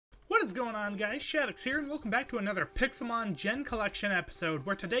is going on, guys? Shadix here, and welcome back to another Pixelmon Gen Collection episode,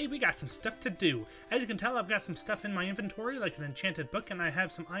 where today we got some stuff to do. As you can tell, I've got some stuff in my inventory, like an enchanted book, and I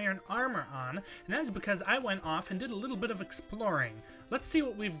have some iron armor on, and that is because I went off and did a little bit of exploring. Let's see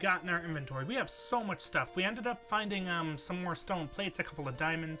what we've got in our inventory. We have so much stuff. We ended up finding some more stone plates, a couple of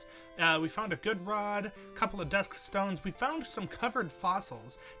diamonds. We found a good rod, a couple of dusk stones. We found some covered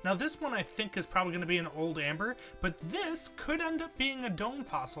fossils. Now this one I think is probably going to be an old amber, but this could end up being a dome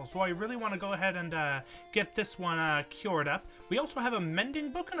fossil, so I really want to go ahead and get this one cured up. We also have a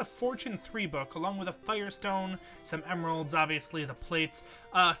mending book and a fortune 3 book, along with a firestone, some emeralds, obviously the plates.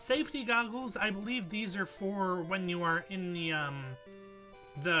 Safety goggles, I believe these are for when you are in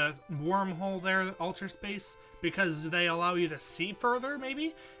the wormhole there, ultra space, because they allow you to see further,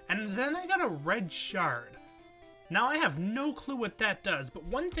 maybe? And then I got a red shard. Now I have no clue what that does, but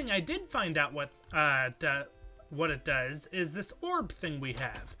one thing I did find out what it does is this orb thing we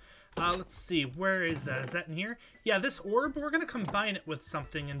have. Let's see, where is that? Is that in here? Yeah, this orb, we're going to combine it with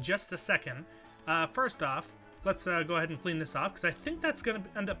something in just a second. First off, let's go ahead and clean this off, because I think that's going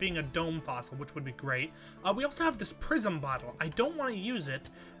to end up being a dome fossil, which would be great. We also have this prism bottle. I don't want to use it,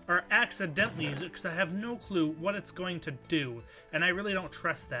 or accidentally use it, because I have no clue what it's going to do, and I really don't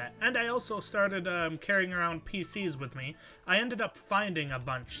trust that. And I also started carrying around PCs with me. I ended up finding a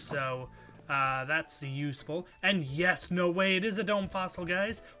bunch, so that's useful. And yes, no way, it is a dome fossil,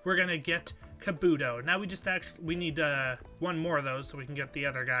 guys. We're going to get Kabuto. Now we need one more of those so we can get the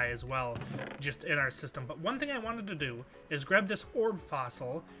other guy as well, just in our system. But one thing I wanted to do is grab this orb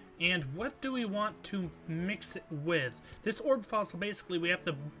fossil, and what do we want to mix it with? This orb fossil, basically, we have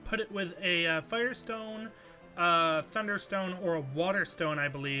to put it with a firestone, thunderstone, or a waterstone, I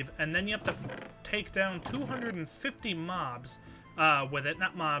believe, and then you have to take down 250 mobs with it,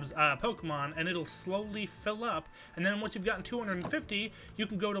 not mobs, Pokemon, and it'll slowly fill up, and then once you've gotten 250, you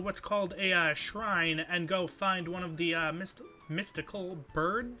can go to what's called a shrine and go find one of the mystical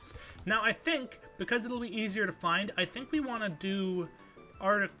birds. Now I think, because it'll be easier to find, I think we want to do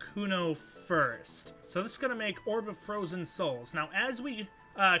Articuno first. So this is going to make Orb of Frozen Souls. Now as we,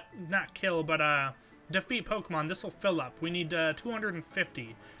 not kill, but defeat Pokemon, this will fill up. We need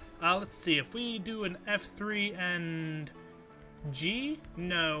 250. Let's see, if we do an F3 and G?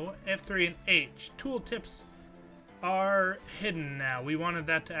 No. F3 and H. Tooltips are hidden now. We wanted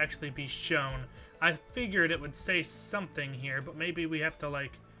that to actually be shown. I figured it would say something here, but maybe we have to,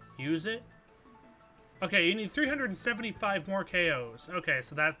 like, use it? Okay, you need 375 more KOs. Okay,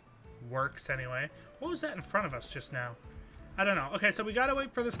 so that works anyway. What was that in front of us just now? I don't know. Okay, so we gotta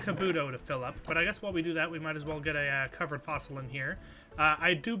wait for this Kabuto to fill up, but I guess while we do that, we might as well get a covered fossil in here.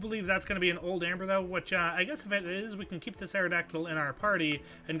 I do believe that's going to be an old amber, though, which I guess if it is, we can keep this Aerodactyl in our party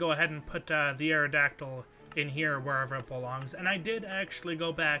and go ahead and put the Aerodactyl in here wherever it belongs. And I did actually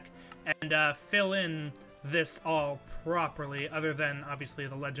go back and fill in this all properly, other than, obviously,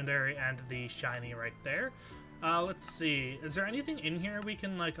 the legendary and the shiny right there. Let's see. Is there anything in here we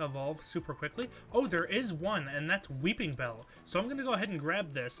can, like, evolve super quickly? Oh, there is one, and that's Weeping Bell. So I'm going to go ahead and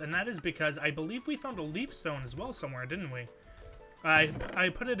grab this, and that is because I believe we found a leaf stone as well somewhere, didn't we?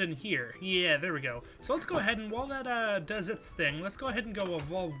 I put it in here. Yeah, there we go. So let's go ahead and, while that does its thing, let's go ahead and go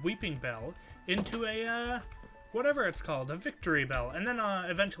evolve Weeping Bell into a, whatever it's called, a Victory Bell. And then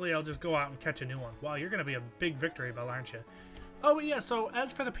eventually I'll just go out and catch a new one. Wow, you're going to be a big Victory Bell, aren't you? Oh, yeah, so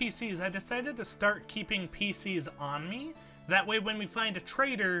as for the PCs, I decided to start keeping PCs on me. That way when we find a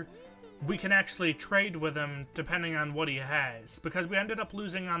trader, we can actually trade with him depending on what he has. Because we ended up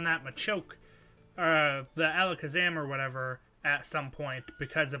losing on that Machoke, the Alakazam or whatever, at some point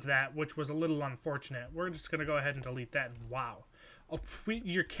because of that, which was a little unfortunate. We're just going to go ahead and delete that, and wow. Oh,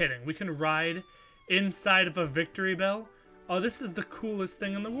 you're kidding. We can ride inside of a Victory Bell? Oh, this is the coolest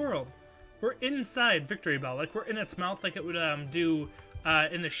thing in the world. We're inside Victory Bell, like we're in its mouth, like it would do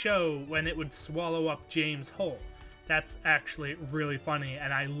in the show when it would swallow up James whole. That's actually really funny,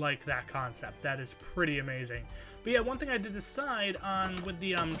 and I like that concept. That is pretty amazing. But yeah, one thing I did decide on with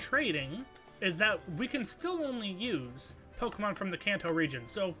the trading is that we can still only use Pokemon from the Kanto region.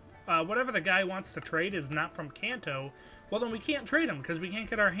 So whatever the guy wants to trade is not from Kanto, well then we can't trade him because we can't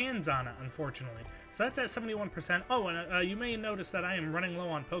get our hands on it, unfortunately. So that's at 71%. Oh, and you may notice that I am running low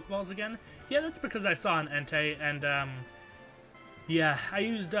on Pokeballs again. Yeah, that's because I saw an Entei, and yeah, I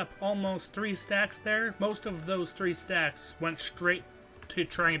used up almost 3 stacks there. Most of those 3 stacks went straight to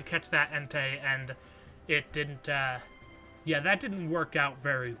trying to catch that Entei, and it didn't, yeah, that didn't work out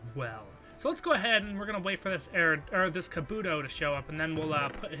very well. So let's go ahead and we're going to wait for this this Kabuto to show up, and then we'll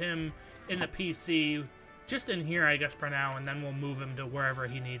put him in the PC, just in here, I guess, for now, and then we'll move him to wherever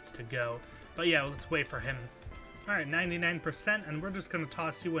he needs to go. But yeah, let's wait for him Alright, 99%, and we're just going to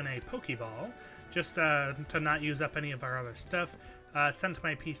toss you in a Pokeball, just to not use up any of our other stuff. Send to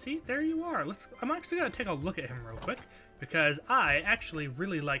my PC. There you are. I'm actually going to take a look at him real quick, because I actually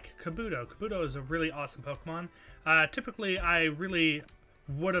really like Kabuto. Kabuto is a really awesome Pokemon. Typically, I really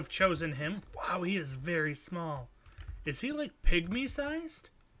would have chosen him. Wow, he is very small. Is he, like, pygmy-sized?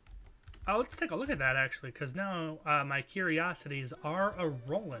 Let's take a look at that, actually, because now my curiosities are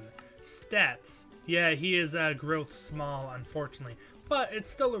a-rolling. Stats. Yeah, he is growth small, unfortunately. But it's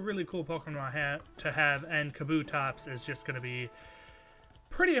still a really cool Pokemon to have, and Kabutops is just going to be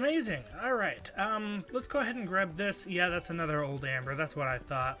pretty amazing. Alright, let's go ahead and grab this. Yeah, that's another old Amber. That's what I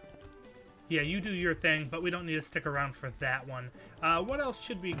thought. Yeah, you do your thing, but we don't need to stick around for that one. What else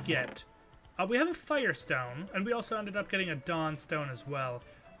should we get? We have a Firestone, and we also ended up getting a Dawn Stone as well.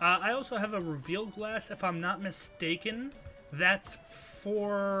 I also have a Reveal Glass, if I'm not mistaken. That's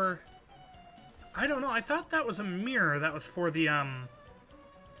for... I don't know, I thought that was a mirror that was for the, I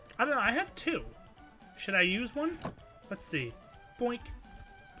don't know, I have two. Should I use one? Let's see. Boink,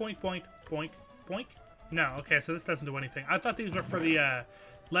 boink, boink, boink, boink. No, okay, so this doesn't do anything. I thought these were for the,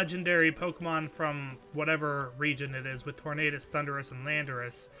 legendary Pokemon from whatever region it is with Tornadus, Thundurus, and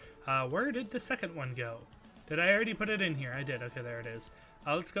Landorus. Where did the second one go? Did I already put it in here? I did. Okay, there it is.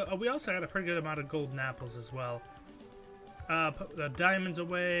 Let's go. Oh, we also had a pretty good amount of golden apples as well. Put the diamonds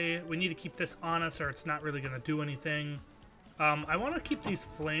away. We need to keep this on us or it's not really going to do anything. I want to keep these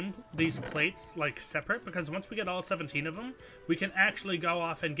plates, like, separate, because once we get all 17 of them, we can actually go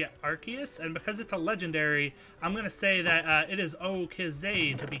off and get Arceus, and because it's a legendary, I'm going to say that it is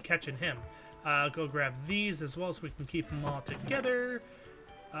Okizay to be catching him. Go grab these as well so we can keep them all together.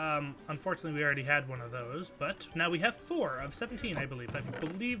 Unfortunately, we already had one of those, but now we have 4 of 17, I believe. I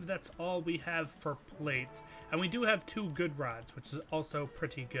believe that's all we have for plates. And we do have 2 good rods, which is also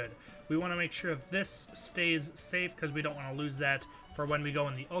pretty good. We want to make sure this stays safe because we don't want to lose that for when we go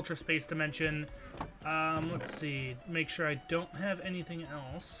in the Ultra Space Dimension. Let's see. Make sure I don't have anything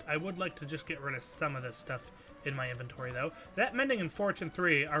else. I would like to just get rid of some of this stuff in my inventory, though. That Mending and Fortune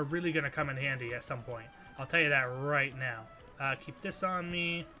 3 are really going to come in handy at some point. I'll tell you that right now. Keep this on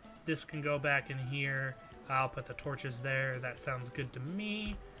me. This can go back in here. I'll put the torches there. That sounds good to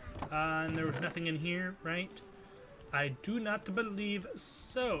me. And there was nothing in here, right? I do not believe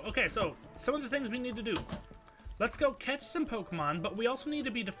so. Okay, so some of the things we need to do. Let's go catch some Pokemon, but we also need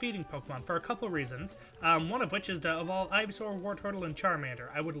to be defeating Pokemon for a couple reasons. One of which is to evolve Ivysaur, Wartortle, and Charmander.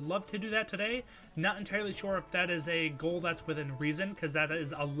 I would love to do that today. Not entirely sure if that is a goal that's within reason, because that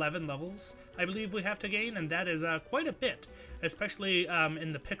is 11 levels, I believe we have to gain, and that is quite a bit, especially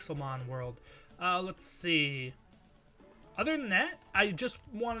in the Pixelmon world. Let's see. Other than that, I just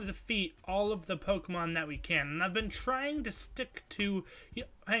want to defeat all of the Pokemon that we can, and I've been trying to stick to...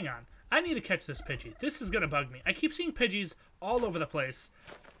 Hang on. I need to catch this Pidgey. This is going to bug me. I keep seeing Pidgeys all over the place.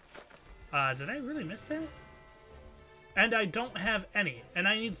 Did I really miss that? And I don't have any. And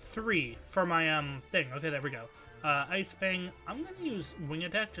I need 3 for my thing. Okay, there we go. Ice Fang. I'm going to use Wing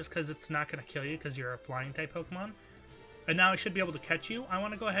Attack just because it's not going to kill you because you're a flying type Pokemon. And now I should be able to catch you. I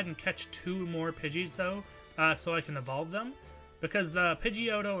want to go ahead and catch 2 more Pidgeys though, so I can evolve them. Because the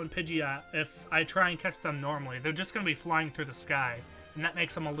Pidgeotto and Pidgeot, if I try and catch them normally, they're just going to be flying through the sky. And that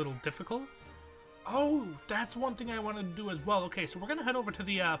makes them a little difficult. Oh, that's one thing I wanted to do as well. Okay, so we're going to head over to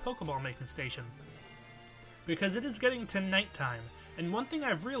the Pokeball making station. Because it is getting to nighttime. And one thing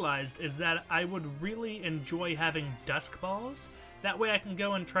I've realized is that I would really enjoy having dusk balls. That way I can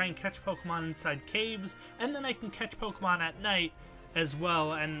go and try and catch Pokemon inside caves. And then I can catch Pokemon at night as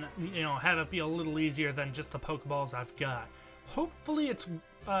well. And, you know, have it be a little easier than just the Pokeballs I've got. Hopefully it's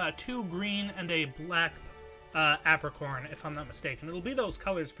 2 green and a black Apricorn, if I'm not mistaken. It'll be those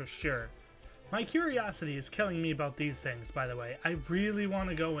colors for sure. My curiosity is killing me about these things, by the way. I really want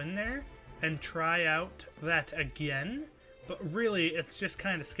to go in there and try out that again, but really it's just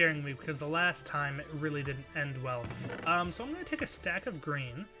kind of scaring me because the last time it really didn't end well. So I'm going to take a stack of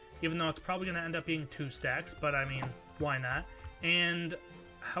green, even though it's probably going to end up being 2 stacks, but I mean, why not? And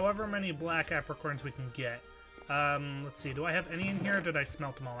however many black Apricorns we can get. Let's see, do I have any in here or did I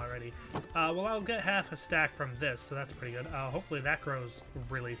smelt them all already? Well, I'll get half a stack from this, so that's pretty good. Hopefully that grows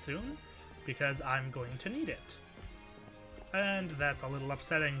really soon, because I'm going to need it. And that's a little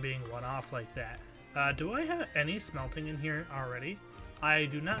upsetting being one off like that. Do I have any smelting in here already? I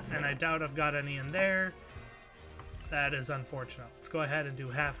do not, and I doubt I've got any in there. That is unfortunate. Let's go ahead and do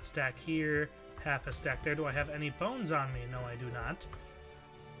half a stack here, half a stack there. Do I have any bones on me? No, I do not.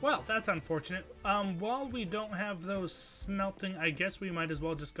 Well, that's unfortunate. While we don't have those smelting, I guess we might as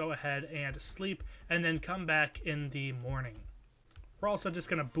well just go ahead and sleep and then come back in the morning. We're also just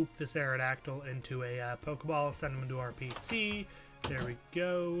going to boop this Aerodactyl into a Pokeball, send him into our PC. There we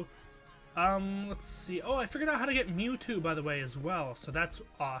go. Let's see. Oh, I figured out how to get Mewtwo, by the way, as well. So that's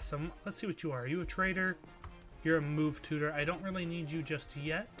awesome. Let's see what you are. Are you a trader? You're a move tutor. I don't really need you just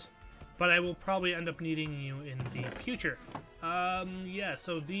yet, but I will probably end up needing you in the future. Yeah,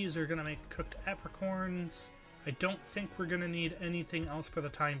 so these are going to make cooked apricorns. I don't think we're going to need anything else for the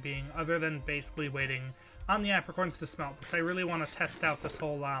time being, other than basically waiting on the apricorns to smelt, because I really want to test out this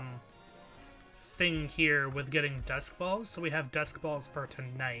whole, thing here with getting dusk balls. So we have dusk balls for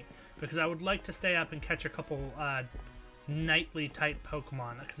tonight, because I would like to stay up and catch a couple, nightly type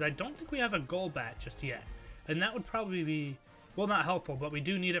Pokemon, because I don't think we have a Golbat just yet. And that would probably be, well, not helpful, but we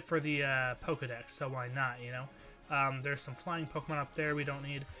do need it for the Pokedex, so why not, you know? There's some flying Pokemon up there we don't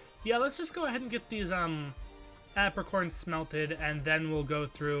need. Yeah, let's just go ahead and get these apricorns smelted, and then we'll go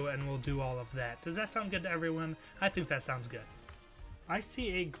through and we'll do all of that. Does that sound good to everyone? I think that sounds good. I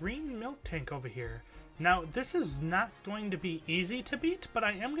see a green milk tank over here. Now, this is not going to be easy to beat, but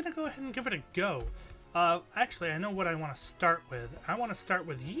I am going to go ahead and give it a go. Actually, I know what I want to start with. I want to start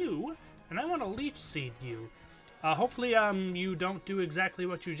with you, and I want to leech seed you. Hopefully, you don't do exactly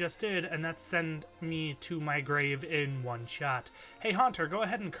what you just did, and that's send me to my grave in one shot. Hey, Haunter, go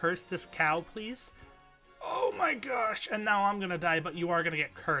ahead and curse this cow, please. Oh my gosh, and now I'm gonna die, but you are gonna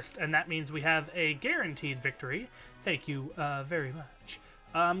get cursed, and that means we have a guaranteed victory. Thank you, very much.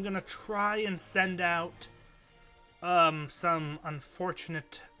 I'm gonna try and send out, some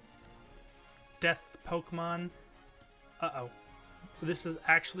unfortunate death Pokemon. Uh-oh. This is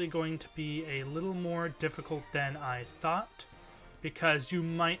actually going to be a little more difficult than I thought, because you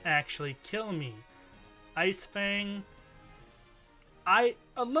might actually kill me. Ice Fang.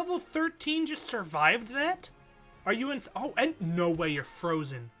 A level 13 just survived that? Are you in? Oh, and no way you're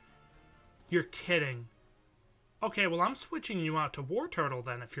frozen. You're kidding. Okay, well, I'm switching you out to War Turtle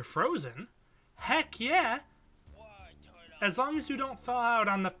then if you're frozen. Heck yeah. As long as you don't thaw out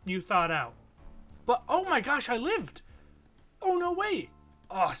on the you thawed out. But, oh my gosh, I lived. Oh, no way.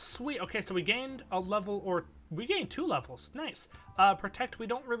 Oh, sweet. Okay, so we gained a level, or we gained 2 levels. Nice. Protect, we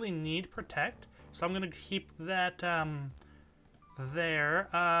don't really need Protect. So I'm going to keep that,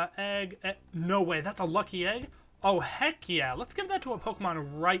 there. Egg. No way, that's a lucky egg? Oh, heck yeah. Let's give that to a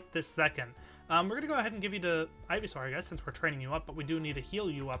Pokemon right this second. We're going to go ahead and give you to Ivysaur, I guess, since we're training you up, but we do need to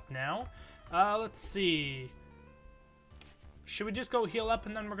heal you up now. Let's see. Should we just go heal up,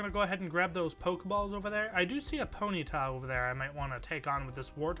 and then we're going to go ahead and grab those Pokeballs over there? I do see a Ponyta over there I might want to take on with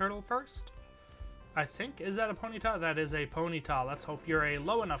this War Turtle first. I think. Is that a Ponyta? That is a Ponyta. Let's hope you're a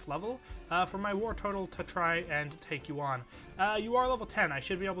low enough level for my War Turtle to try and take you on. You are level 10. I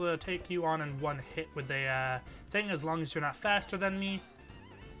should be able to take you on in one hit with a thing, as long as you're not faster than me.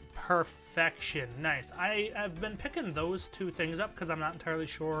 Perfection. Nice. I have been picking those 2 things up because I'm not entirely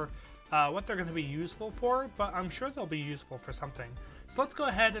sure what they're going to be useful for, but I'm sure they'll be useful for something. So let's go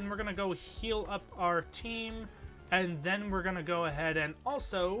ahead and we're going to go heal up our team. And then we're going to go ahead and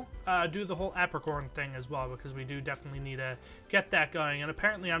also do the whole apricorn thing as well, because we do definitely need to get that going. And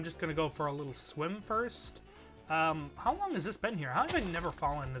apparently I'm just going to go for a little swim first. How long has this been here? How have I never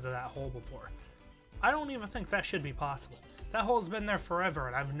fallen into that hole before? I don't even think that should be possible. That hole's been there forever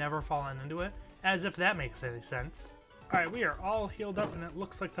and I've never fallen into it, as if that makes any sense. Alright, we are all healed up and it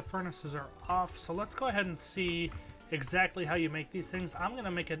looks like the furnaces are off, so let's go ahead and see exactly how you make these things. I'm going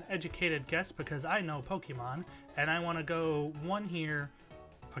to make an educated guess because I know Pokemon, and I want to go 1 here,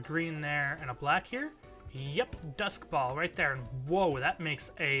 a green there, and a black here. Yep, Dusk Ball right there, and whoa, that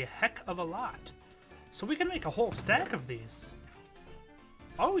makes a heck of a lot. So we can make a whole stack of these.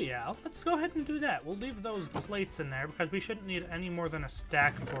 Oh yeah, let's go ahead and do that. We'll leave those plates in there because we shouldn't need any more than a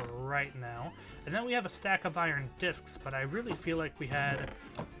stack for right now. And then we have a stack of iron discs, but I really feel like we had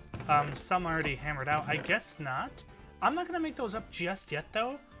some already hammered out. I guess not. I'm not going to make those up just yet,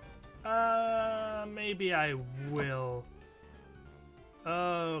 though. Maybe I will.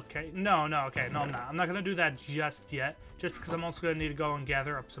 Okay. No, I'm not. I'm not going to do that just yet, just because I'm also going to need to go and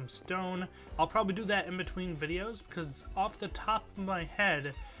gather up some stone. I'll probably do that in between videos, because off the top of my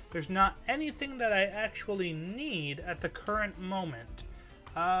head, there's not anything that I actually need at the current moment.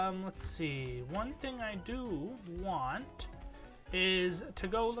 Let's see. One thing I do want is to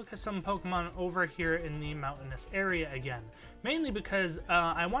go look at some Pokemon over here in the mountainous area again. Mainly because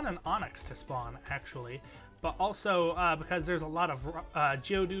I want an Onix to spawn, actually. But also because there's a lot of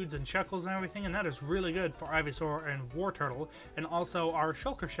Geodudes and Shuckles and everything, and that is really good for Ivysaur and War Turtle. And also our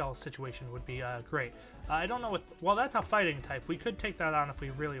Shulker Shell situation would be great. I don't know what... Well, that's a fighting type. We could take that on if we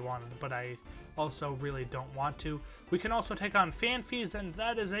really wanted, but I also really don't want to. We can also take on Fanfees, and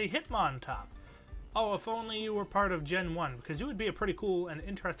that is a Hitmontop. Oh, if only you were part of Gen 1, because you would be a pretty cool and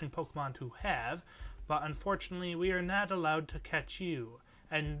interesting Pokemon to have, but unfortunately we are not allowed to catch you.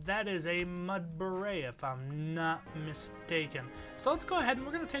 And that is a Mudbray, if I'm not mistaken. So let's go ahead and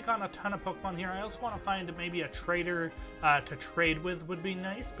we're going to take on a ton of Pokemon here. I also want to find maybe a trader to trade with would be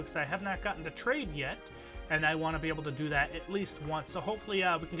nice, because I have not gotten to trade yet, and I want to be able to do that at least once. So hopefully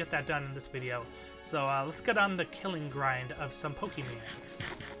we can get that done in this video. So let's get on the killing grind of some Pokemons.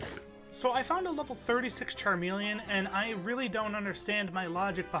 So I found a level 36 Charmeleon, and I really don't understand my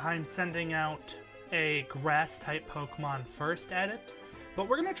logic behind sending out a grass-type Pokemon first at it. But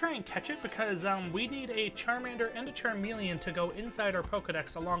we're going to try and catch it because we need a Charmander and a Charmeleon to go inside our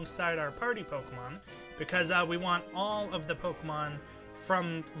Pokedex alongside our party Pokemon, because we want all of the Pokemon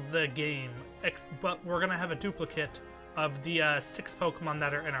from the game, but we're going to have a duplicate of the 6 Pokemon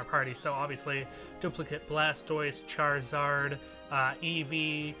that are in our party. So obviously, duplicate Blastoise, Charizard,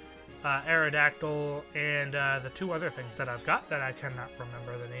 Eevee, Aerodactyl, and the 2 other things that I've got that I cannot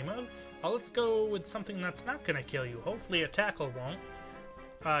remember the name of. Let's go with something that's not going to kill you. Hopefully a Tackle won't.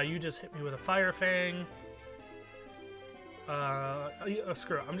 You just hit me with a Fire Fang.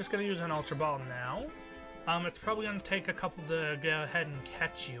 Screw it. I'm just going to use an Ultra Ball now. It's probably going to take a couple to go ahead and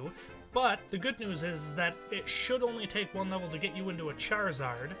catch you. But the good news is that it should only take 1 level to get you into a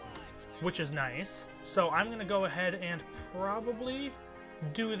Charizard, which is nice. So I'm going to go ahead and probably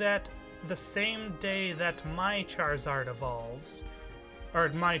do that the same day that my Charizard evolves. Or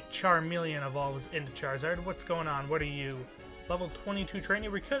my Charmeleon evolves into Charizard. What's going on? What are you? Level 22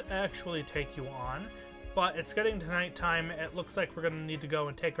 trainer? We could actually take you on, but it's getting to nighttime. It looks like we're going to need to go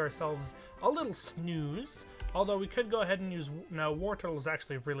and take ourselves a little snooze. Although we could go ahead and use... No, Wartortle is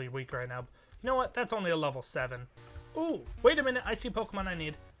actually really weak right now. You know what? That's only a level 7. Ooh, wait a minute. I see Pokemon I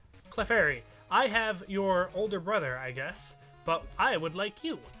need. Clefairy. I have your older brother, I guess, but I would like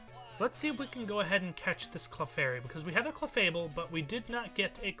you. Let's see if we can go ahead and catch this Clefairy, because we have a Clefable, but we did not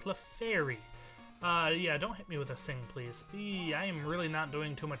get a Clefairy. Yeah, don't hit me with a Sing, please. I am really not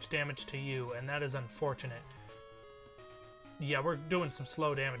doing too much damage to you, and that is unfortunate. Yeah, we're doing some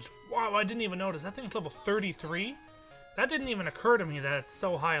slow damage. Wow, I didn't even notice. That thing's level 33? That didn't even occur to me that it's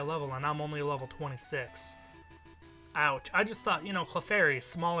so high a level, and I'm only level 26. Ouch. I just thought, you know, Clefairy,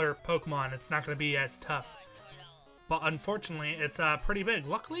 smaller Pokemon, it's not going to be as tough. But unfortunately, it's pretty big.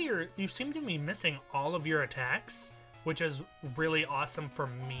 Luckily, you seem to be missing all of your attacks, which is really awesome for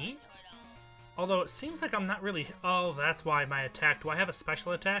me. Although it seems like I'm not really... Oh, that's why my attack... Do I have a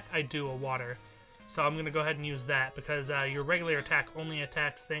special attack? I do, a water. So I'm going to go ahead and use that, because your regular attack only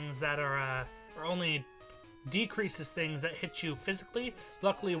attacks things that are... or only decreases things that hit you physically.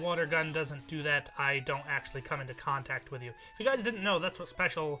 Luckily, Water Gun doesn't do that. I don't actually come into contact with you. If you guys didn't know, that's what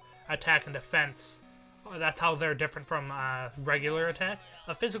special attack and defense... That's how they're different from regular attack.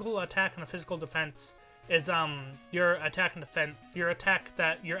 A physical attack and a physical defense is your attack and defense, your attack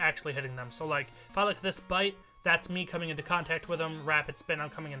that you're actually hitting them. So like, if I like this bite, that's me coming into contact with them. Rapid spin, I'm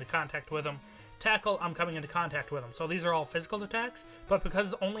coming into contact with them. Tackle, I'm coming into contact with them. So these are all physical attacks, but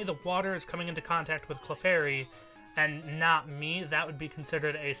because only the water is coming into contact with Clefairy and not me, that would be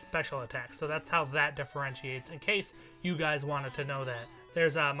considered a special attack. So that's how that differentiates, in case you guys wanted to know that.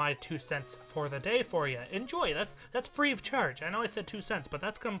 There's my 2 cents for the day for you. Enjoy. That's free of charge. I know I said 2 cents, but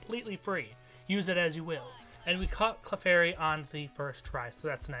that's completely free. Use it as you will. And we caught Clefairy on the first try, so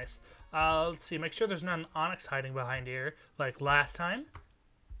that's nice. Let's see. Make sure there's not an Onyx hiding behind here, like last time.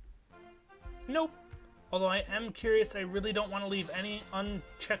 Nope. Although I am curious, I really don't want to leave any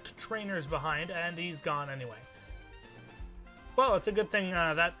unchecked trainers behind, and he's gone anyway. Well, it's a good thing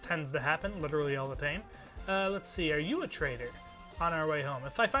that tends to happen literally all the time. Let's see. Are you a trader? On our way home.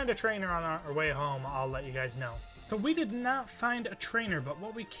 If I find a trainer on our way home, I'll let you guys know. So we did not find a trainer, but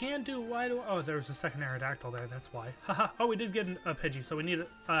what we can do, oh, there was a second Aerodactyl there, that's why. Haha. Oh, we did get a Pidgey, so we need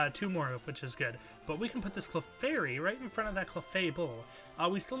 2 more, which is good. But we can put this Clefairy right in front of that Clefable.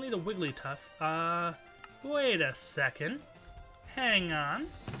 We still need a Wigglytuff. Wait a second. Hang on.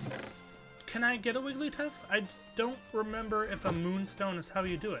 Can I get a Wigglytuff? I don't remember if a Moonstone is how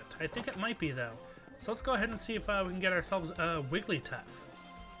you do it. I think it might be, though. So let's go ahead and see if we can get ourselves a Wigglytuff.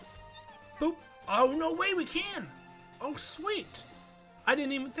 Boop. Oh, no way, we can! Oh, sweet! I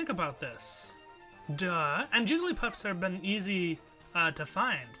didn't even think about this. Duh. And Jigglypuffs have been easy to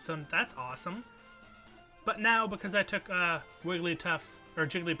find, so that's awesome. But now, because I took Wigglytuff, or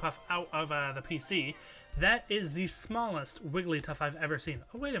Jigglypuff out of the PC, that is the smallest Wigglytuff I've ever seen.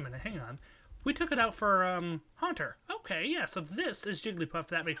 Oh, wait a minute, hang on. We took it out for Haunter. Okay, yeah, so this is Jigglypuff,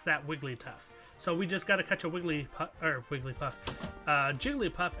 that makes that Wigglytuff. So we just got to catch a Jigglypuff,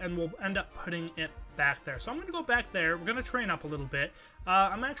 and we'll end up putting it back there. So I'm going to go back there. We're going to train up a little bit.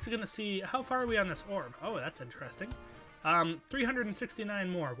 I'm actually going to see how far are we on this orb. Oh, that's interesting. 369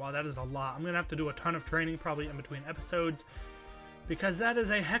 more. Wow, that is a lot. I'm going to have to do a ton of training probably in between episodes, because that is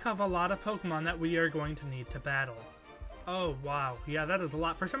a heck of a lot of Pokemon that we are going to need to battle. Oh, wow. Yeah, that is a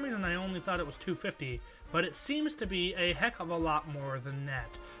lot. For some reason, I only thought it was 250, but it seems to be a heck of a lot more than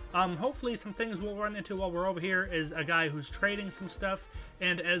that. Hopefully some things we'll run into while we're over here is a guy who's trading some stuff,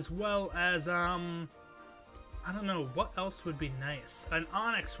 and as well as, I don't know, what else would be nice? An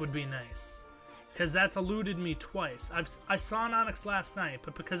Onix would be nice, because that's eluded me twice. I saw an Onix last night,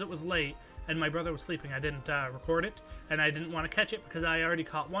 but because it was late and my brother was sleeping, I didn't record it, and I didn't want to catch it because I already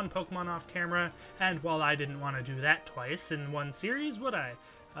caught one Pokemon off camera, and well, I didn't want to do that twice in one series, would I?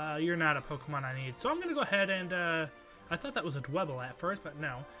 You're not a Pokemon I need. So I'm going to go ahead and, I thought that was a Dwebble at first, but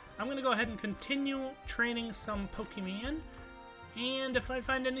no. I'm going to go ahead and continue training some Pokemon, and if I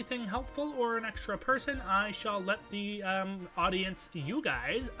find anything helpful or an extra person, I shall let the audience, you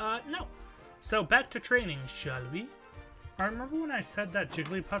guys, know. So back to training, shall we? I remember when I said that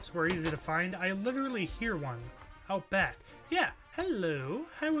Jigglypuffs were easy to find, I literally hear one out back. Yeah, hello,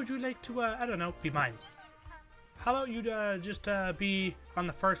 how would you like to, I don't know, be mine? How about you just be on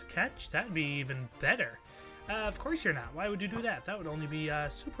the first catch? That'd be even better. Of course you're not. Why would you do that? That would only be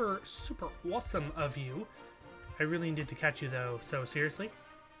super, super awesome of you. I really need to catch you, though, so seriously?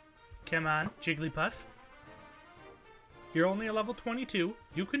 Come on, Jigglypuff. You're only a level 22.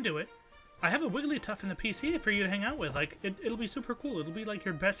 You can do it. I have a Wigglytuff in the PC for you to hang out with. Like, it'll be super cool. It'll be like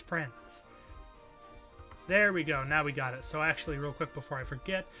your best friends. There we go. Now we got it. So actually, real quick before I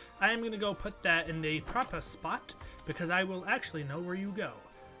forget, I am going to go put that in the proper spot, because I will actually know where you go.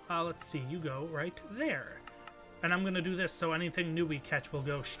 Let's see. You go right there. And I'm going to do this so anything new we catch will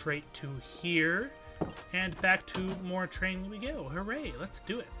go straight to here. And back to more training we go. Hooray, let's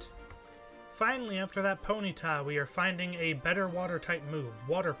do it. Finally, after that Ponyta, we are finding a better water-type move.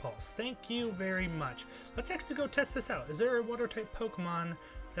 Water Pulse. Thank you very much. Let's actually go test this out. Is there a water-type Pokemon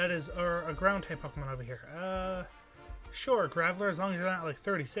that is, or a ground-type Pokemon over here? Sure, Graveler, as long as you're not like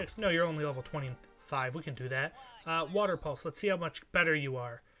 36. No, you're only level 25. We can do that. Water Pulse. Let's see how much better you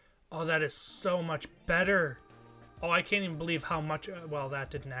are. Oh, that is so much better. Oh, I can't even believe how much... well,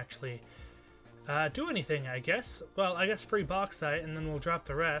 that didn't actually do anything, I guess. Well, I guess free Bauxite, and then we'll drop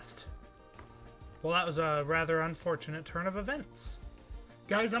the rest. Well, that was a rather unfortunate turn of events.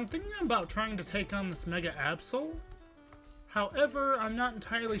 Guys, I'm thinking about trying to take on this Mega Absol. However, I'm not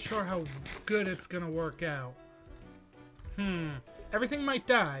entirely sure how good it's going to work out. Everything might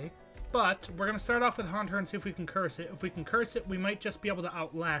die, but we're going to start off with Haunter and see if we can curse it. If we can curse it, we might just be able to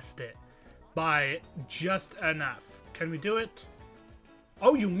outlast it by just enough. Can we do it?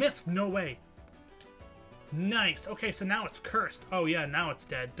 Oh, you missed! No way. Nice. Okay, so now it's cursed. Oh yeah, now it's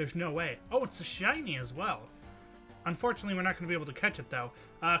dead. There's no way. Oh, it's a shiny as well. Unfortunately, we're not going to be able to catch it though.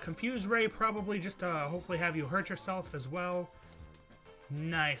 Confuse Ray probably just to hopefully have you hurt yourself as well.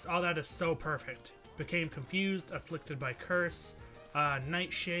 Nice. Oh, that is so perfect. Became confused, afflicted by curse.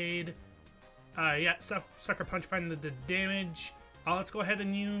 Nightshade. Yeah, Sucker Punch finding the damage. Let's go ahead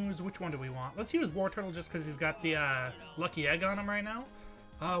and use... which one do we want? Let's use War Turtle just because he's got the Lucky Egg on him right now.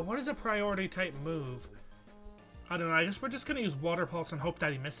 What is a priority type move? I don't know. I guess we're just going to use Water Pulse and hope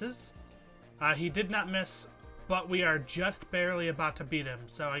that he misses. He did not miss, but we are just barely about to beat him.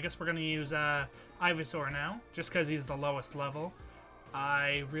 So I guess we're going to use Ivysaur now, just because he's the lowest level.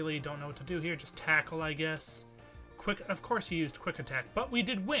 I really don't know what to do here. Just tackle, I guess. Quick. Of course he used Quick Attack, but we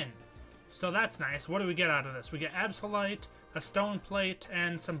did win. So that's nice. What do we get out of this? We get Absolite, a Stone Plate,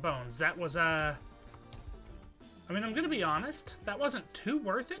 and some bones. That was, I mean, I'm going to be honest. That wasn't too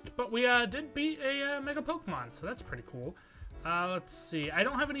worth it, but we did beat a Mega Pokemon, so that's pretty cool. Let's see. I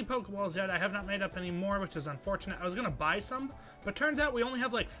don't have any Pokeballs yet. I have not made up any more, which is unfortunate. I was going to buy some, but turns out we only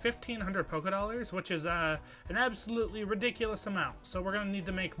have like 1,500 Pokedollars, which is an absolutely ridiculous amount. So we're going to need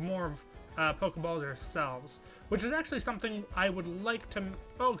to make more of Pokeballs ourselves, which is actually something I would like to,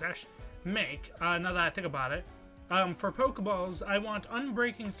 make, now that I think about it. For Pokeballs, I want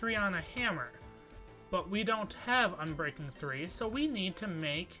Unbreaking 3 on a hammer, but we don't have Unbreaking 3, so we need to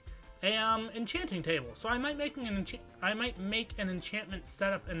make a enchanting table. So I might make an enchantment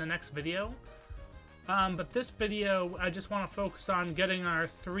setup in the next video. But this video, I just want to focus on getting our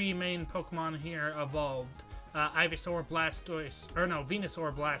 3 main Pokemon here evolved. Venusaur, Blastoise,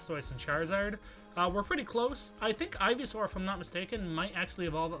 and Charizard. We're pretty close. I think Ivysaur, if I'm not mistaken, might actually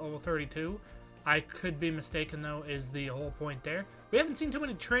evolve at level 32. I could be mistaken, though, is the whole point there. We haven't seen too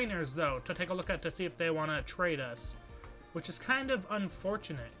many trainers, though, to take a look at to see if they want to trade us, which is kind of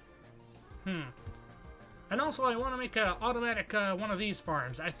unfortunate. And also, I want to make an automatic one of these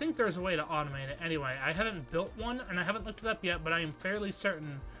farms. I think there's a way to automate it. Anyway, I haven't built one, and I haven't looked it up yet, but I am fairly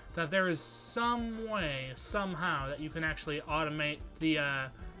certain that there is some way, somehow, that you can actually automate the,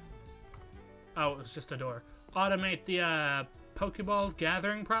 oh, it was just a door. Automate the, Pokeball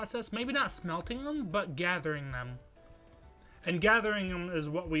gathering process. Maybe not smelting them, but gathering them. And gathering them is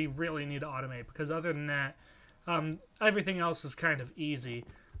what we really need to automate, because other than that, everything else is kind of easy.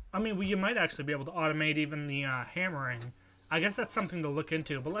 I mean, you might actually be able to automate even the hammering. I guess that's something to look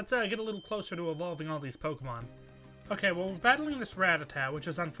into, but let's get a little closer to evolving all these Pokemon. Okay, well, we're battling this Rattata, which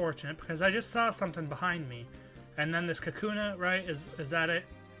is unfortunate, because I just saw something behind me. And then this Kakuna, right? Is that it?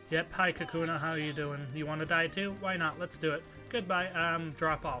 Yep, hi Kakuna, how are you doing? You want to die too? Why not? Let's do it. Goodbye,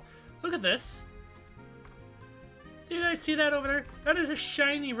 drop all. Look at this. Do you guys see that over there? That is a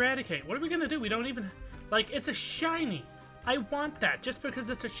shiny Raticate. What are we gonna do? We don't even... Like, it's a shiny. I want that just because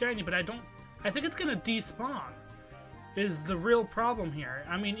it's a shiny, but I think it's gonna despawn. Is the real problem here.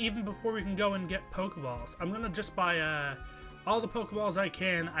 I mean, even before we can go and get Pokeballs, I'm gonna just buy all the Pokeballs I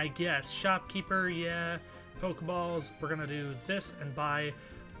can, I guess. Shopkeeper, yeah. Pokeballs. We're gonna do this and buy.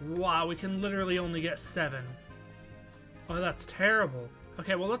 Wow, we can literally only get 7. Oh, that's terrible.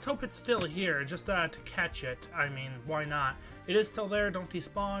 Okay, well, let's hope it's still here, just to catch it. I mean, why not? It is still there. Don't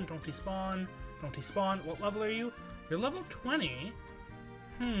despawn. Don't despawn. Don't despawn. What level are you? You're level 20.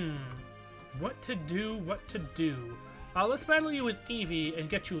 What to do, what to do. Let's battle you with Eevee and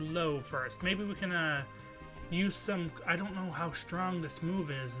get you low first. Maybe we can, use some... I don't know how strong this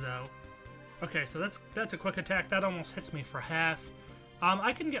move is, though. Okay, so that's a quick attack. That almost hits me for half.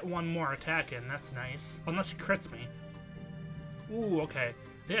 I can get one more attack in. That's nice. Unless he crits me. Ooh, okay.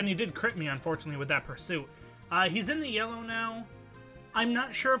 And he did crit me, unfortunately, with that pursuit. He's in the yellow now. I'm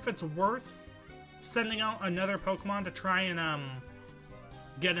not sure if it's worth sending out another Pokemon to try and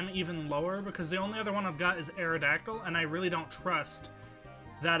get him even lower, because the only other one I've got is Aerodactyl, and I really don't trust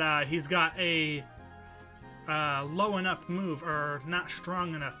that he's got a low enough move, or not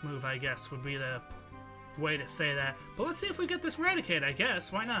strong enough move, I guess would be the way to say that. But let's see if we get this Raticate, I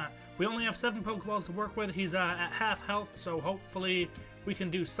guess. Why not? We only have 7 Pokeballs to work with. He's at half health, so hopefully we can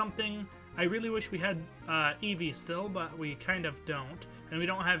do something. I really wish we had Eevee still, but we kind of don't. And we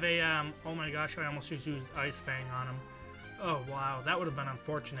don't have a, oh my gosh, I almost just used Ice Fang on him. Oh wow, that would have been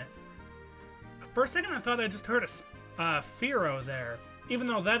unfortunate. For a second I thought I just heard a Fearow there. Even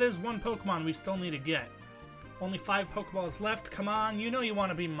though that is one Pokemon we still need to get. Only 5 Pokeballs left. Come on, you know you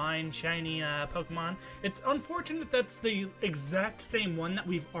want to be mine, shiny Pokemon. It's unfortunate that's the exact same one that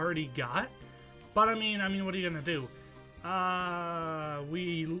we've already got. But I mean, what are you gonna do?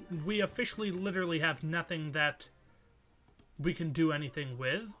 We officially literally have nothing that we can do anything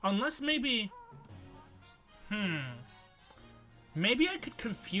with. Unless maybe... Maybe I could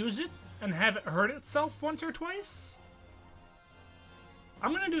confuse it and have it hurt itself once or twice?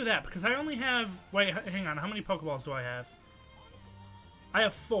 I'm gonna do that, because I only have... Wait, hang on. How many Pokeballs do I have? I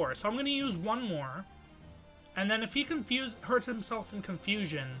have 4, so I'm gonna use 1 more. And then if he hurts himself in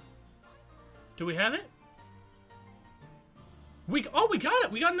confusion... Do we have it? Oh, we got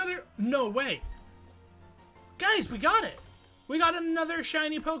it! We got another... No way! Guys, we got it! We got another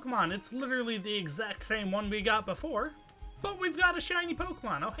shiny Pokemon. It's literally the exact same one we got before. But we've got a shiny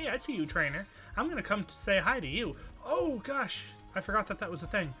Pokemon. Oh, hey, I see you, trainer. I'm gonna come to say hi to you. Oh, gosh. I forgot that was a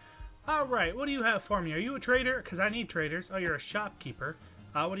thing. Alright, what do you have for me? Are you a trader? Because I need traders. Oh, you're a shopkeeper.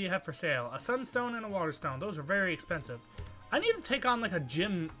 What do you have for sale? A Sunstone and a Waterstone. Those are very expensive. I need to take on, like, a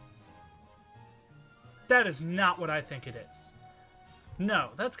gym. That is not what I think it is.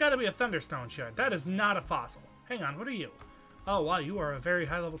 No, that's got to be a Thunderstone shard. That is not a fossil. Hang on, what are you? Oh, wow, you are a very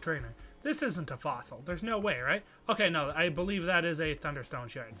high-level trainer. This isn't a fossil. There's no way, right? Okay, no, I believe that is a Thunderstone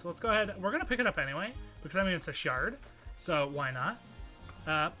shard. So let's go ahead. We're going to pick it up anyway, because, it's a shard. So, why not?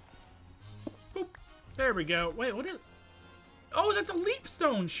 Boop. There we go. Wait, what is... Oh, that's a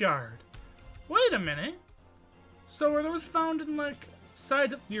Leafstone shard. Wait a minute. So, are those found in, like,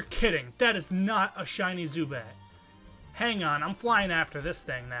 sides of... You're kidding. That is not a shiny Zubat. Hang on, I'm flying after this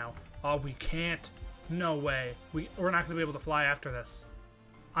thing now. Oh, we can't. No way. We're not going to be able to fly after this.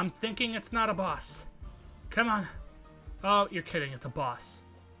 I'm thinking it's not a boss. Come on. Oh, you're kidding. It's a boss.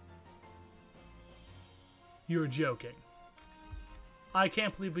 You're joking. I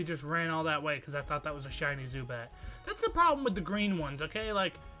can't believe we just ran all that way because I thought that was a shiny Zubat. That's the problem with the green ones, okay?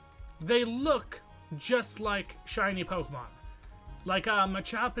 Like, they look just like shiny Pokemon. Like,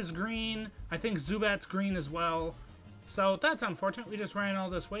 Machop is green. I think Zubat's green as well. So that's unfortunate. We just ran all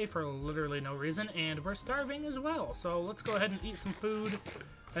this way for literally no reason, and we're starving as well. So let's go ahead and eat some food,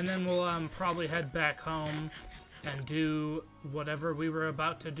 and then we'll probably head back home. and do whatever we were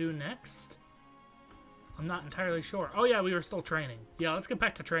about to do next. I'm not entirely sure. Oh yeah, we were still training. Yeah, let's get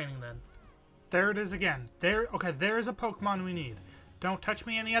back to training then. There it is again. Okay, there's a Pokemon we need. Don't touch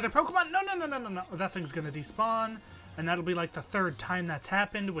me, any other Pokemon. No. That thing's gonna despawn. And that'll be like the third time that's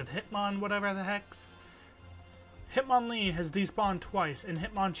happened with Hitmon, whatever the hex. Hitmonlee has despawned twice, and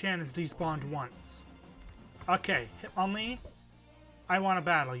Hitmonchan has despawned once. Okay, Hitmonlee, I want to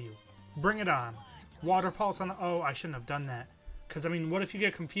battle you. Bring it on. Water Pulse on the... Oh, I shouldn't have done that. Because, I mean, what if you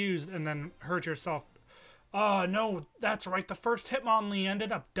get confused and then hurt yourself? Oh, no, that's right. The first Hitmonlee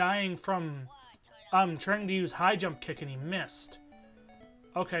ended up dying from trying to use High Jump Kick, and he missed.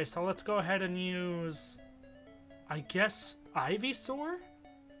 Okay, so let's go ahead and use... I guess Ivysaur?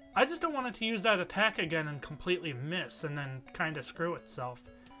 I just don't want it to use that attack again and completely miss and then kind of screw itself.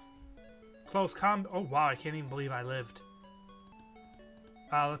 Close combat. Oh wow, I can't even believe I lived.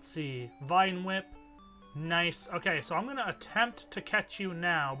 Let's see. Vine Whip. Nice. Okay, so I'm going to attempt to catch you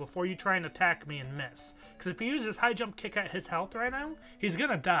now before you try and attack me and miss. Because if he uses High Jump Kick at his health right now, he's going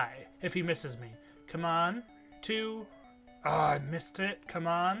to die if he misses me. Come on. 2. Oh, I missed it. Come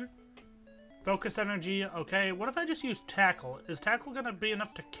on. Focus energy, okay. What if I just use Tackle? Is Tackle going to be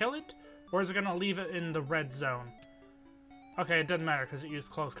enough to kill it? Or is it going to leave it in the red zone? Okay, it doesn't matter because it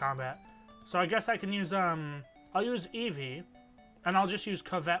used close combat. So I guess I can use, I'll use Eevee. And I'll just use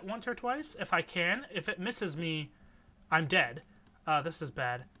Covette once or twice if I can. If it misses me, I'm dead. This is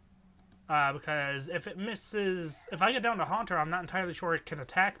bad. Because if it misses... If I get down to Haunter, I'm not entirely sure it can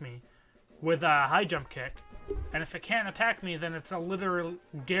attack me with a High Jump Kick. And if it can't attack me, then it's a literal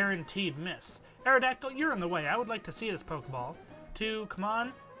guaranteed miss. Aerodactyl, you're in the way. I would like to see this Pokeball. 2, come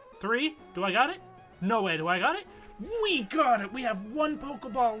on. 3, do I got it? No way, do I got it? We got it! We have 1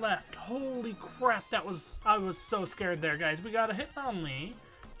 Pokeball left. Holy crap, that was... I was so scared there, guys. We got a Hitmonlee.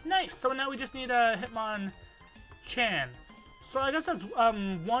 Nice, so now we just need a Hitmonchan. So I guess that's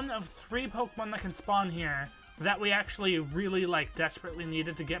one of 3 Pokemon that can spawn here that we actually really, like, desperately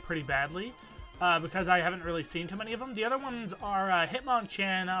needed to get pretty badly. Because I haven't really seen too many of them. The other ones are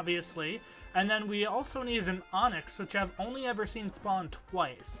Hitmonchan, obviously, and then we also needed an Onix, which I've only ever seen spawn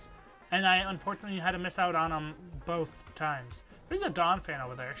twice, and I unfortunately had to miss out on them both times. There's a Dawn fan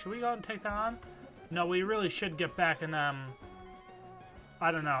over there. Should we go and take that on? No, we really should get back and, I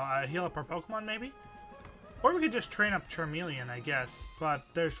don't know, heal up our Pokemon, maybe? Or we could just train up Charmeleon, I guess, but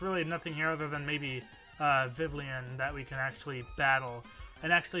there's really nothing here other than maybe Vivillon that we can actually battle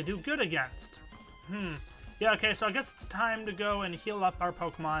and actually do good against. Yeah, okay, so I guess it's time to go and heal up our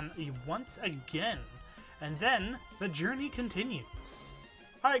Pokemon once again. And then, the journey continues.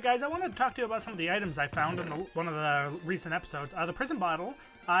 Alright guys, I wanted to talk to you about some of the items I found in one of the recent episodes. The Prison Bottle,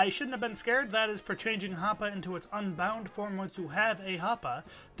 I shouldn't have been scared. That is for changing Hoppa into its unbound form once you have a Hoppa.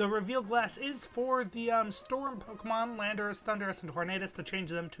 The Reveal Glass is for the Storm Pokemon, Landorus, Thundurus, and Tornadus, to change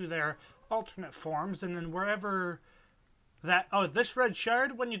them to their alternate forms. And then wherever... this red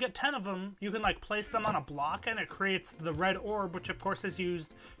shard, when you get 10 of them, you can, like, place them on a block, and it creates the red orb, which, of course, is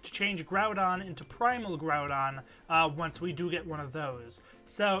used to change Groudon into Primal Groudon once we do get one of those.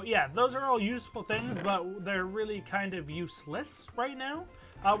 So, yeah, those are all useful things, but they're really kind of useless right now.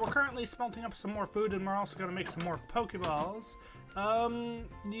 We're currently smelting up some more food, and we're also going to make some more Pokeballs.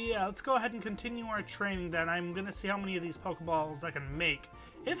 Yeah, let's go ahead and continue our training, then. I'm going to see how many of these Pokeballs I can make.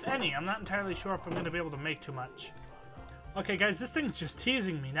 If any, I'm not entirely sure if I'm going to be able to make too much. Okay guys, this thing's just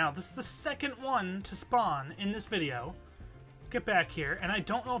teasing me now. This is the second one to spawn in this video. Get back here, and I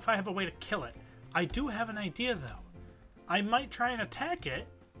don't know if I have a way to kill it. I do have an idea though. I might try and attack it,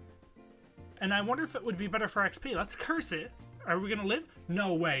 and I wonder if it would be better for XP. Let's curse it. Are we gonna live?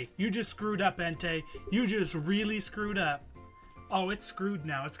 No way. You just screwed up, Entei. You just really screwed up. Oh, it's screwed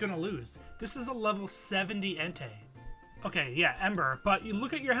now. It's gonna lose. This is a level 70 Entei. Okay, yeah, Ember, but you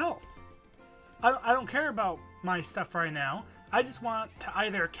look at your health. I don't care about my stuff right now. I just want to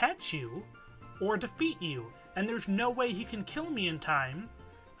either catch you or defeat you. And there's no way he can kill me in time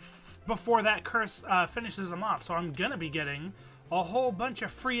before that curse finishes him off. So I'm gonna be getting a whole bunch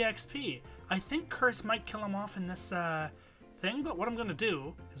of free XP. I think curse might kill him off in this thing, but what I'm gonna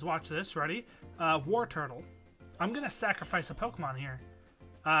do is watch this. Ready? War Turtle. I'm gonna sacrifice a Pokemon here.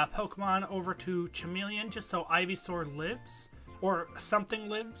 Pokemon over to Charmeleon just so Ivysaur lives, or something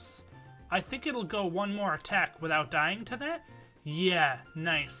lives. I think it'll go one more attack without dying to that. Yeah,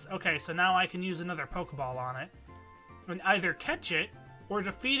 nice. Okay, so now I can use another Pokeball on it and either catch it or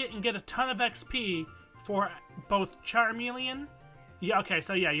defeat it and get a ton of XP for both Charmeleon. Yeah, okay,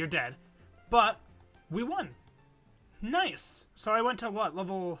 so yeah, you're dead. But we won. Nice. So I went to what,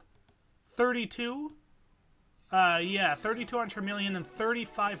 level 32? Yeah, 32 on Charmeleon and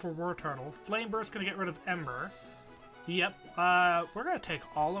 35 for War Turtle. Flame Burst gonna get rid of Ember. Yep, we're gonna take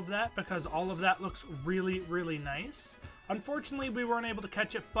all of that because all of that looks really, really nice. Unfortunately, we weren't able to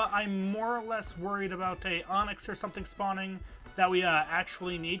catch it, but I'm more or less worried about a onyx or something spawning that we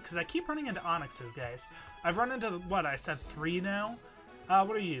actually need, because I keep running into onyxes, guys. I've run into, what, I said 3 now?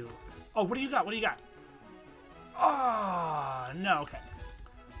 What are you? Oh, what do you got? What do you got? Oh, no, okay.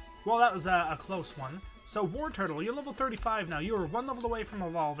 Well, that was a close one. So, War Turtle, you're level 35 now. You are 1 level away from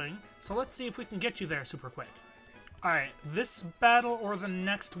evolving, so let's see if we can get you there super quick. Alright, this battle or the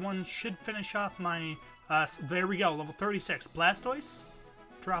next one should finish off my, there we go, level 36. Blastoise,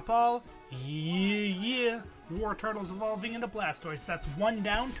 drop all, yeah. War Turtle's evolving into Blastoise. That's 1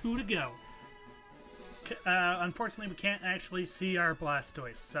 down, 2 to go. Unfortunately, we can't actually see our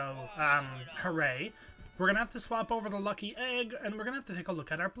Blastoise, so, hooray. We're gonna have to swap over the Lucky Egg, and we're gonna have to take a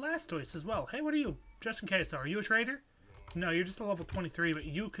look at our Blastoise as well. Hey, what are you? Just in case, though, are you a trader? No, you're just a level 23, but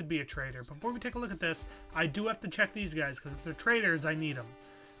you could be a trader. Before we take a look at this, I do have to check these guys, because if they're traders, I need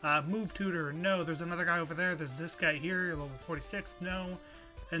them. Move Tutor, no. There's another guy over there. There's this guy here, you're level 46, no.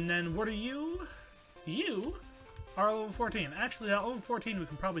 And then, what are you? You are level 14. Actually, that level 14 we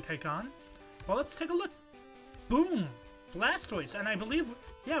can probably take on. Well, let's take a look. Boom! Blastoise, and I believe,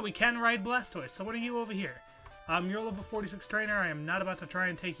 yeah, we can ride Blastoise. So what are you over here? You're a level 46 trainer. I am not about to try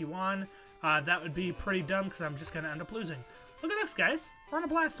and take you on. That would be pretty dumb because I'm just going to end up losing. Look at this, guys. We're on a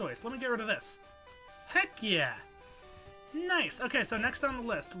Blastoise. Let me get rid of this. Heck yeah. Nice. Okay, so next on the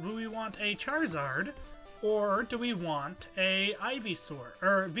list, do we want a Charizard or do we want a Ivysaur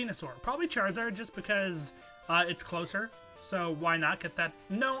or Venusaur? Probably Charizard just because it's closer. So why not get that?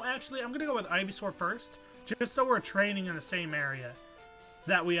 No, actually, I'm going to go with Ivysaur first. Just so we're training in the same area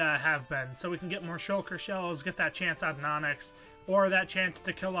that we have been. So we can get more Shulker Shells, get that chance at an Onyx, or that chance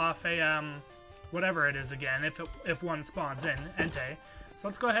to kill off a, whatever it is again, if one spawns in, Entei. So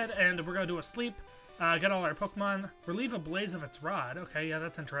let's go ahead and we're going to do a sleep, get all our Pokemon, relieve a Blaze of its Rod. Okay, yeah,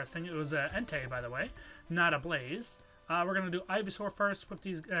 that's interesting. It was a Entei, by the way, not a Blaze. We're going to do Ivysaur first, whip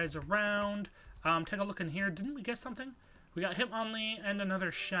these guys around. Take a look in here. Didn't we get something? We got Hitmonlee and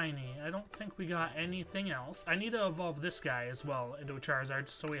another Shiny. I don't think we got anything else. I need to evolve this guy as well into a Charizard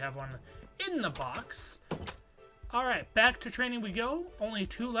so we have one in the box. Alright, back to training we go. Only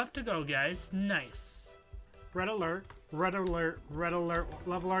 2 left to go, guys. Nice. Red alert, red alert, red alert. What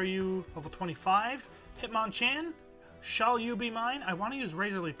level are you? Level 25. Hitmonchan, shall you be mine? I want to use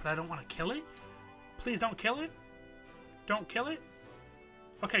Razor Leaf, but I don't want to kill it. Please don't kill it. Don't kill it.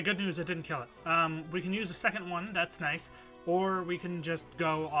 Okay, good news, it didn't kill it. We can use a second one, that's nice. Or we can just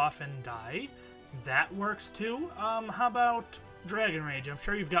go off and die. That works too. How about Dragon Rage? I'm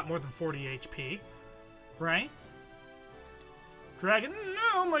sure you've got more than 40 HP, right? Dragon,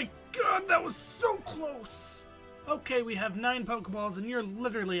 oh my god, that was so close! Okay, we have 9 Pokeballs and you're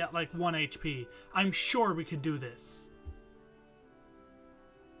literally at like 1 HP. I'm sure we could do this.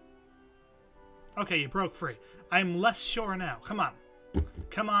 Okay, you broke free. I'm less sure now, come on.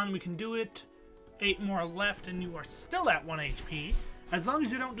 Come on, we can do it. 8 more left and you are still at 1 HP. As long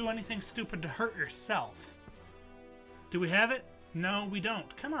as you don't do anything stupid to hurt yourself. Do we have it? No, we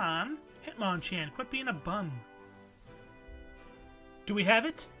don't. Come on. Hitmonchan, quit being a bum. Do we have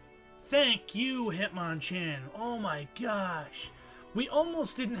it? Thank you, Hitmonchan. Oh my gosh. We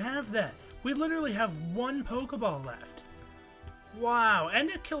almost didn't have that. We literally have 1 Pokeball left. Wow, and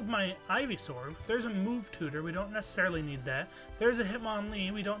it killed my Ivysaur. There's a Move Tutor, we don't necessarily need that. There's a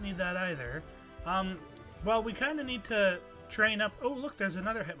Hitmonlee, we don't need that either. Well, we kind of need to train up. Oh, look, there's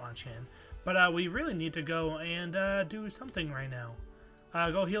another Hitmonchan. But we really need to go and do something right now.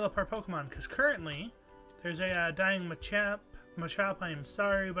 Go heal up our Pokemon, because currently there's a dying Machop. Machop, I am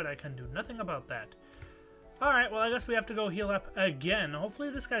sorry, but I can do nothing about that. Alright, well, I guess we have to go heal up again. Hopefully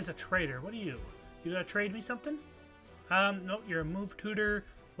this guy's a trader. What are you? You gonna trade me something? Nope, you're a Move Tutor.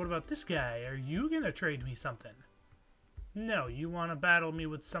 What about this guy? Are you gonna trade me something? No, you want to battle me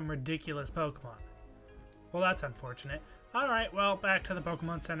with some ridiculous Pokemon. Well, that's unfortunate. Alright, well, back to the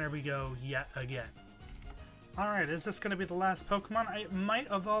Pokemon Center we go yet again. Alright, is this going to be the last Pokemon? It might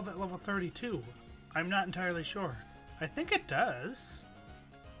evolve at level 32. I'm not entirely sure. I think it does.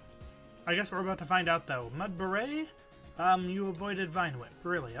 I guess we're about to find out, though. Mud Beret? You avoided Vine Whip.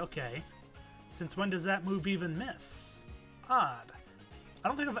 Really? Okay. Since when does that move even miss? Odd. I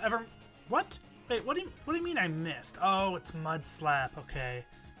don't think I've ever... What? Wait, what do you mean I missed? Oh, it's Mud Slap. Okay.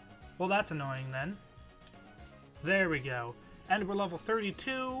 Well, that's annoying then. There we go. And we're level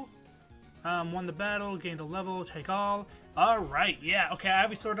 32. Won the battle, gained a level, take all. Alright, yeah. Okay,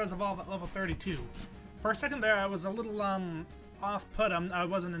 Ivysaur does evolve at level 32. For a second there, I was a little, off-put. I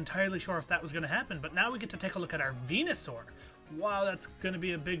wasn't entirely sure if that was going to happen, but now we get to take a look at our Venusaur. Wow, that's going to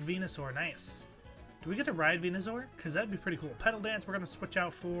be a big Venusaur. Nice. Do we get to ride Venusaur? Because that'd be pretty cool. Pedal Dance, we're going to switch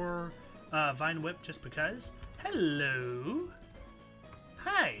out for Vine Whip just because. Hello.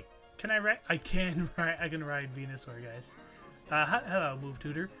 Hi. Can I ride? I can ride Venusaur, guys. Hello, Move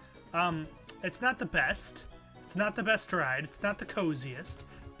Tutor. It's not the best. It's not the best ride. It's not the coziest.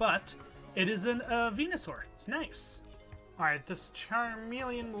 But it is a Venusaur. Nice. Alright, this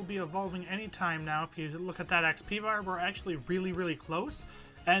Charmeleon will be evolving anytime now. If you look at that XP bar, we're actually really, really close.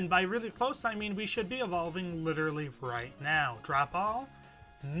 And by really close, I mean we should be evolving literally right now. Drop all.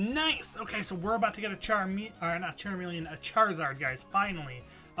 Nice! Okay, so we're about to get a Charizard, guys, finally.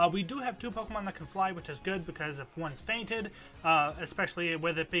 We do have 2 Pokemon that can fly, which is good, because if one's fainted, especially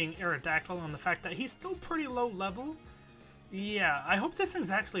with it being Aerodactyl and the fact that he's still pretty low level, yeah, I hope this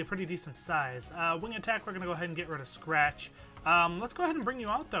thing's actually a pretty decent size. Wing Attack, we're going to go ahead and get rid of Scratch. Let's go ahead and bring you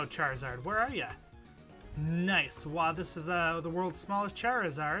out, though, Charizard. Where are you? Nice. Wow, this is the world's smallest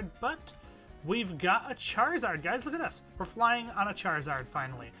Charizard, but we've got a Charizard, guys. Look at us. We're flying on a Charizard,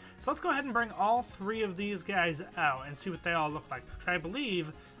 finally. So let's go ahead and bring all 3 of these guys out and see what they all look like. Because I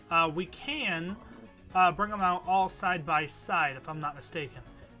believe we can bring them out all side by side, if I'm not mistaken.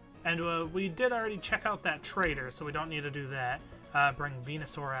 And we did already check out that trader, so we don't need to do that. Bring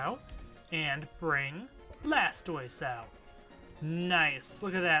Venusaur out and bring Blastoise out. Nice.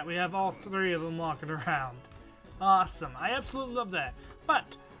 Look at that. We have all 3 of them walking around. Awesome. I absolutely love that.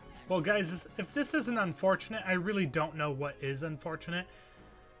 But, well, guys, if this isn't unfortunate, I really don't know what is unfortunate.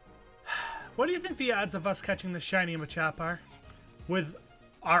 What do you think the odds of us catching the shiny Machop are? With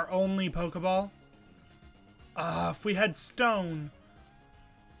our only Pokeball? If we had Stone,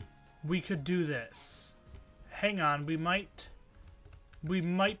 we could do this. Hang on, we might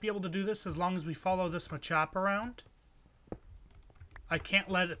be able to do this as long as we follow this Machop around. I can't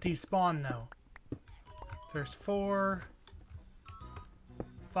let it despawn, though. There's 4,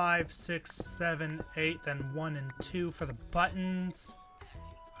 5, 6, 7, 8, then 1 and 2 for the buttons.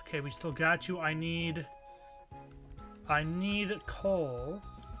 Okay, we still got you. I need coal,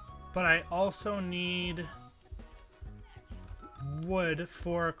 but I also need wood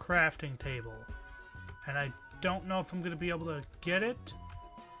for a crafting table. And I don't know if I'm going to be able to get it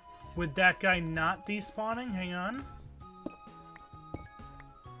with that guy not despawning. Hang on.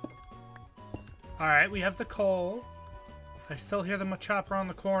 Alright, we have the coal. I still hear the Machop around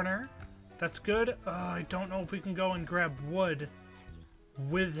the corner. That's good. I don't know if we can go and grab wood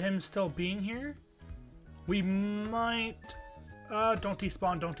with him still being here. We might... don't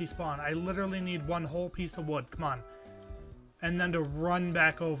despawn, don't despawn. I literally need 1 whole piece of wood. Come on. And then to run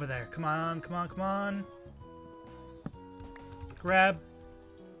back over there. Come on, come on, come on. Grab.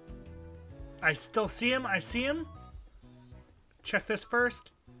 I still see him. I see him. Check this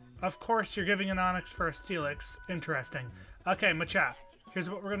first. Of course, you're giving an Onyx for a Steelix. Interesting. Okay, Machop. Here's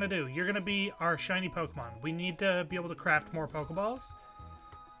what we're going to do. You're going to be our shiny Pokemon. We need to be able to craft more Pokeballs.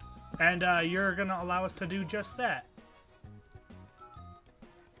 And you're going to allow us to do just that.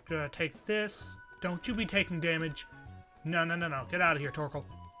 Gonna take this. Don't you be taking damage. No, no, no, no. Get out of here, Torkoal.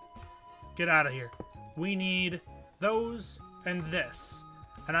 Get out of here. We need those and this.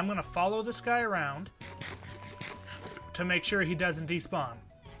 And I'm going to follow this guy around to make sure he doesn't despawn.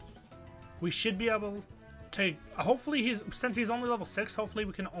 We should be able to... Hopefully, since he's only level 6, hopefully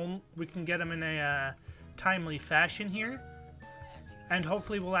we can get him in a timely fashion here. And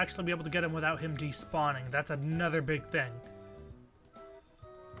hopefully we'll actually be able to get him without him despawning. That's another big thing.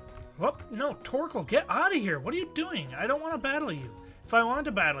 Whoop, no, Torkoal, get out of here. What are you doing? I don't want to battle you. If I wanted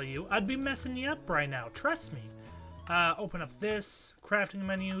to battle you, I'd be messing you up right now. Trust me. Open up this. Crafting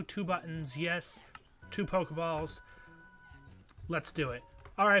menu. 2 buttons. Yes. 2 Pokeballs. Let's do it.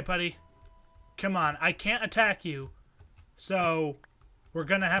 Alright, buddy. Come on. I can't attack you. So, we're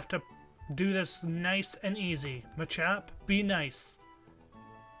going to have to do this nice and easy. Machop, be nice.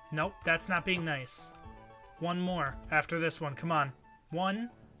 Nope, that's not being nice. 1 more after this one. Come on. 1,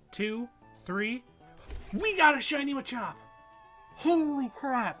 2, 3. We got a shiny Machop! Holy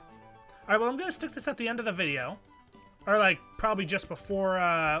crap! Alright, well, I'm going to stick this at the end of the video. Or, like, probably just before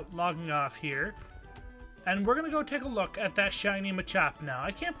logging off here. And we're going to go take a look at that shiny Machop now.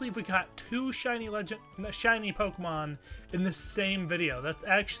 I can't believe we got 2 shiny Pokemon in the same video. That's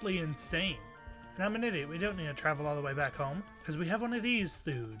actually insane. And I'm an idiot. We don't need to travel all the way back home, because we have one of these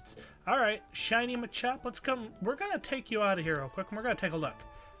dudes. Alright, shiny Machop, let's come. We're going to take you out of here real quick, and we're going to take a look.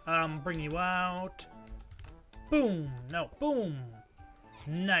 Bring you out. Boom. No, boom.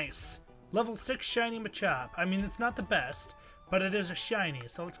 Nice. Level 6 shiny Machop. I mean, it's not the best, but it is a shiny.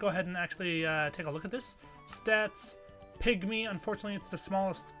 So let's go ahead and actually take a look at this. Stats. Pygmy. Unfortunately, it's the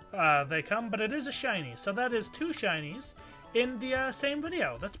smallest they come, but it is a shiny. So that is 2 shinies in the same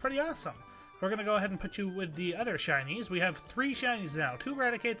video. That's pretty awesome. we're going to go ahead and put you with the other shinies. We have 3 shinies now, 2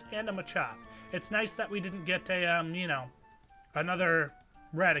 Raticates and a Machop. It's nice that we didn't get a, you know, another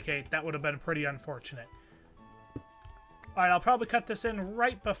Raticate. That would have been pretty unfortunate. Alright, I'll probably cut this in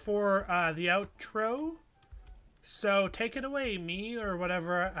right before the outro. So take it away, me, or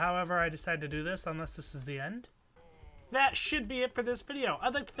whatever, however I decide to do this, unless this is the end. That should be it for this video.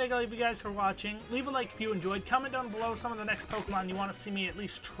 I'd like to thank all of you guys for watching. Leave a like if you enjoyed. Comment down below some of the next Pokemon you want to see me at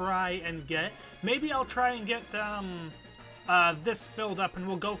least try and get. Maybe I'll try and get this filled up and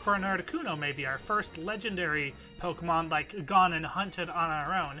we'll go for an Articuno, maybe our first legendary Pokemon, like gone and hunted on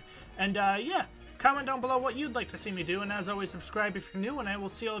our own. And yeah, comment down below what you'd like to see me do. And as always, subscribe if you're new, and I will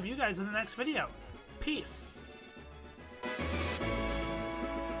see all of you guys in the next video. Peace.